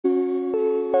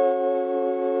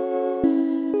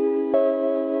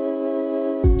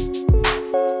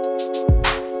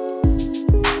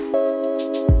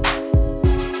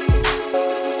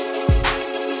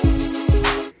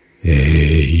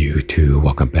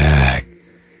back.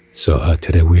 So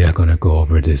today we are gonna go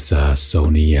over this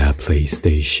Sony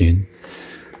PlayStation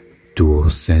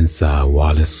DualSense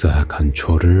wireless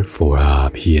controller for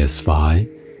PS5.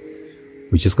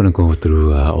 We're just gonna go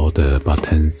through all the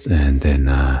buttons and then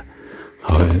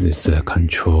how this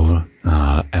control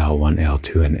L1,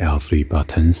 L2, and L3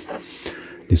 buttons.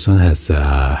 This one has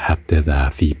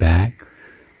haptic feedback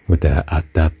with the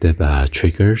adaptive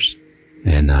triggers,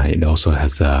 and it also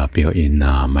has a built-in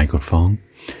microphone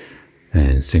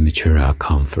and signature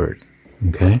comfort.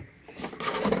 Okay.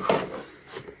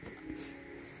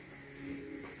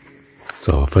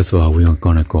 So first of all, we are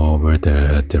gonna go over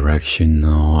the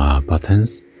directional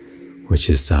buttons, which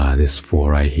is this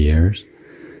 4 right here.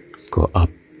 Let's go up,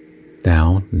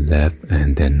 down, left,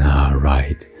 and then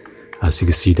right. As you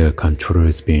can see, the controller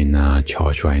is being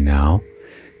charged right now.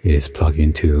 It is plugged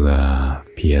into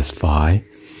PS5,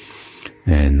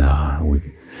 and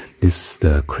this is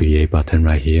the create button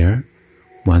right here.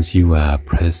 Once you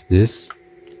press this,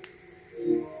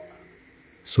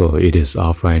 so it is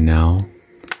off right now.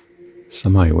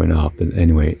 Somehow it went off, but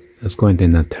anyway, let's go ahead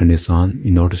and turn this on.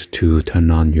 In order to turn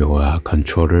on your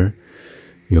controller,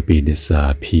 you'll be this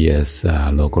PS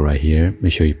logo right here.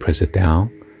 Make sure you press it down.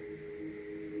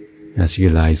 As you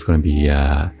realize, it's going to be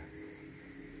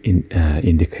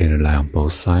indicator light on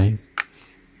both sides.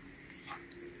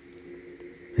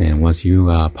 And once you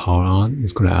power on,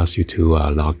 it's going to ask you to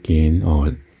log in.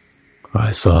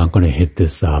 Alright, so I'm going to hit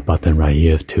this button right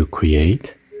here to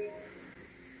create.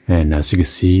 And as you can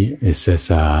see, it says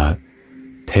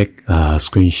take a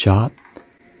screenshot.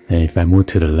 And if I move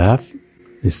to the left,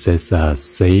 it says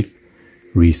save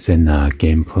recent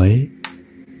gameplay.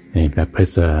 And if I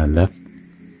press left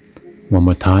one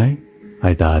more time,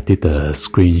 I did the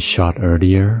screenshot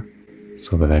earlier.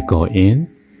 So if I go in,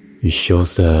 it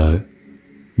shows the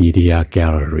media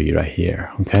gallery right here.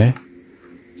 Okay.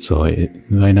 So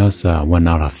right now it's 1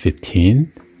 out of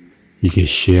 15. You can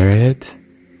share it,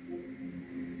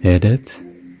 edit,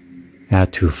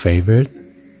 add to favorite,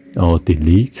 or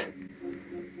delete.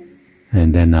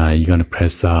 And then you're gonna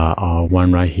press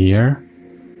R1 right here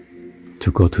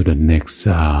to go to the next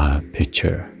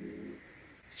picture.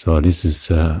 So this is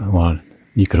well,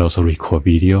 you could also record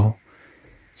video.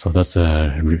 So that's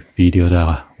a video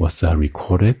that was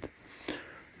recorded.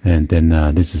 And then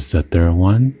this is the third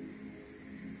one.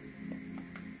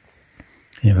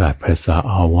 If I press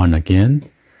R1 again,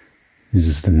 this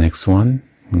is the next one.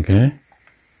 Okay.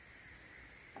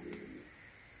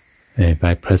 And if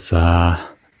I press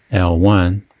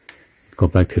L1, go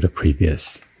back to the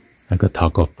previous. I could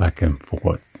toggle back and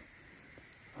forth.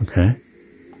 Okay.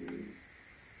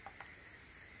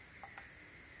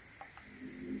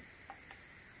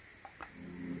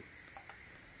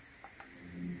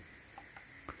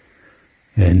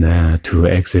 And to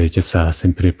exit, just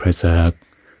simply press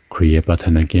create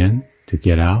button again to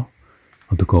get out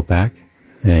or to go back.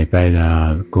 And if I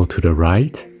go to the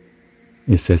right,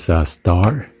 it says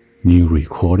start new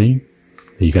recording.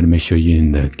 You gotta make sure you're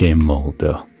in the game mode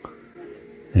though.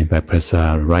 And if I press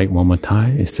right one more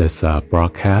time, it says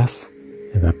broadcast.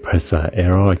 If I press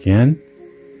arrow again,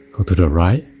 go to the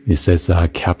right, it says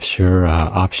capture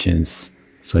options.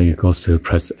 So you go to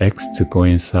press X to go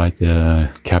inside the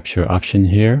capture option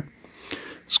here.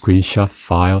 Screenshot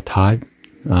file type,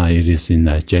 it is in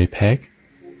JPEG.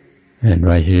 And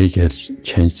right here you can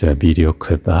change the video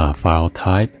clip file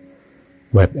type,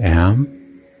 WebM.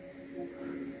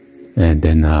 And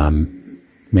then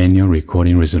manual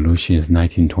recording resolution is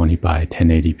 1920 by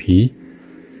 1080p.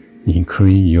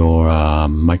 Including your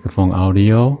microphone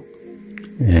audio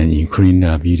and including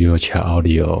video chat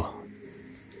audio.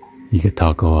 You can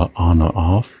toggle on or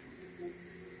off.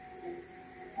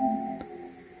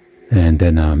 And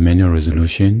then manual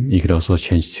resolution, you could also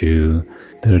change to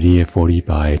 3840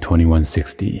 by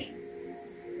 2160.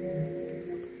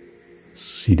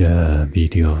 See the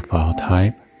video file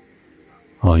type.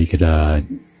 Or you could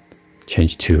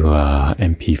change to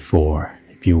MP4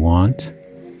 if you want.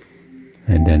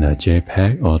 And then a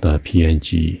JPEG or the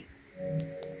PNG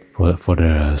for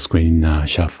the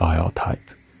screenshot file type.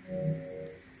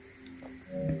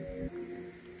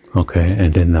 Okay,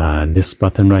 and then this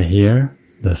button right here,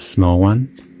 the small one,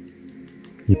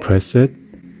 you press it,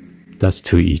 that's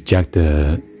to eject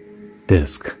the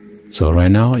disk. So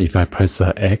right now, if I press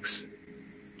X,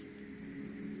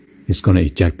 it's going to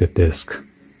eject the disk.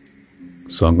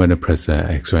 So I'm going to press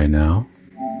X right now.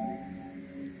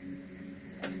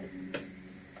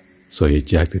 So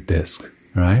eject the disk,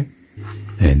 right?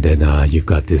 And then you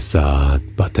got this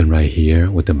button right here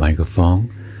with the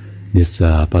microphone. This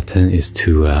button is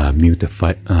to mute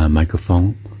the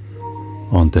microphone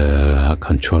on the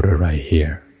controller right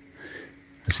here.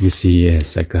 As you can see,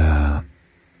 it's like a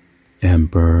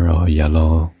amber or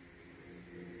yellow.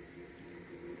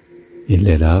 It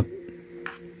lit up.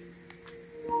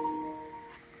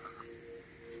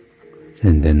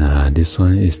 And then this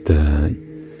one is the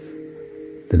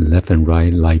left and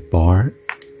right light bar.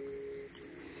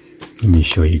 Let me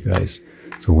show you guys.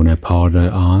 So when I power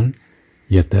that on,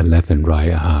 you have the left and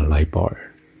right light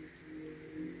bar.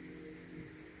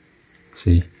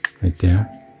 See, right there,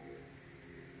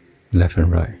 left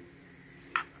and right.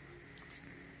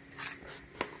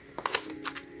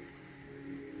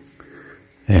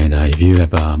 And if you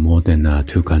have more than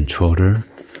 2 controllers,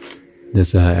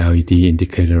 there's a LED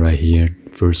indicator right here,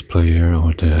 first player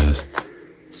or the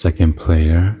second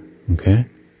player, okay?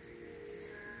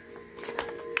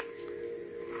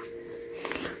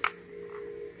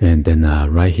 And then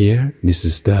right here, this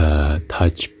is the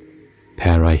touch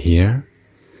pad right here.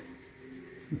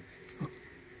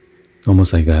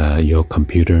 Almost like your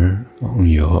computer on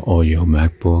your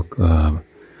MacBook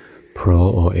Pro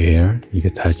or Air. You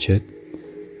can touch it,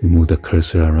 move the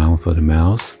cursor around for the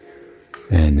mouse.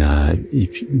 And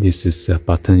if this is a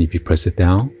button, if you press it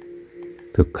down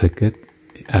to click it,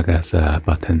 it acts as a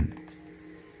button.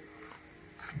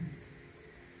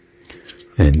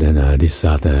 And then these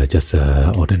are just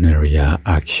ordinary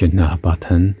action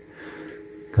button.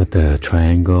 Got the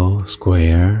triangle,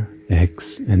 square,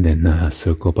 X, and then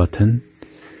circle button.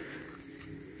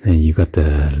 And you got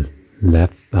the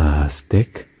left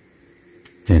stick,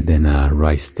 and then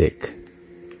right stick.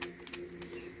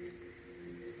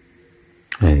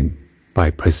 And by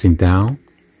pressing down,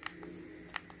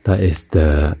 that is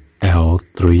the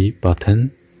L3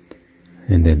 button.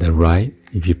 And then the right,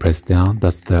 if you press down,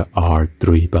 that's the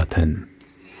R3 button.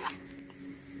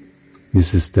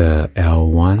 This is the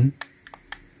L1,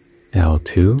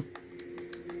 L2,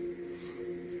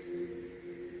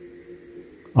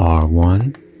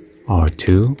 R1,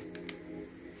 R2,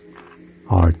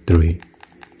 R3.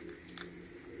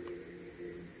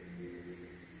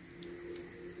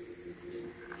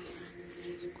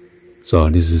 So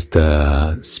this is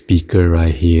the speaker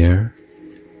right here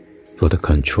for the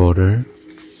controller.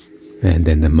 And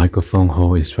then the microphone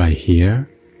hole is right here.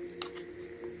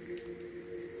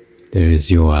 There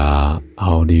is your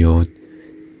audio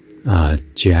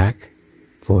jack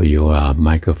for your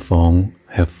microphone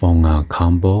headphone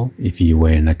combo if you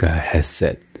wear like a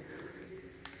headset.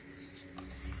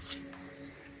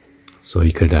 So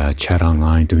you could chat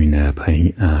online during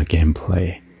playing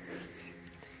gameplay.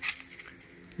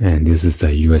 And this is the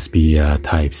USB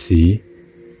Type-C,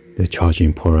 the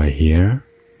charging port right here,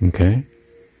 okay?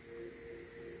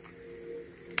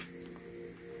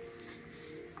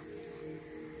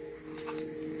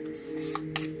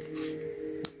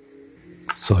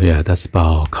 So yeah, that's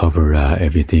about cover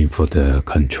everything for the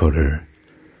controller.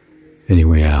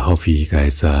 Anyway, hopefully you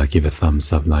guys give a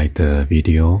thumbs up, like the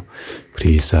video.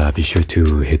 Please be sure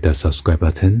to hit the subscribe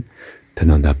button,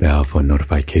 turn on the bell for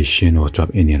notification, or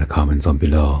drop any other comments on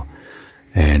below.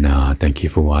 And thank you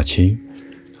for watching.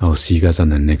 I will see you guys on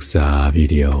the next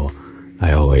video.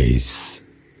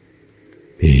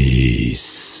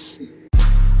 Peace.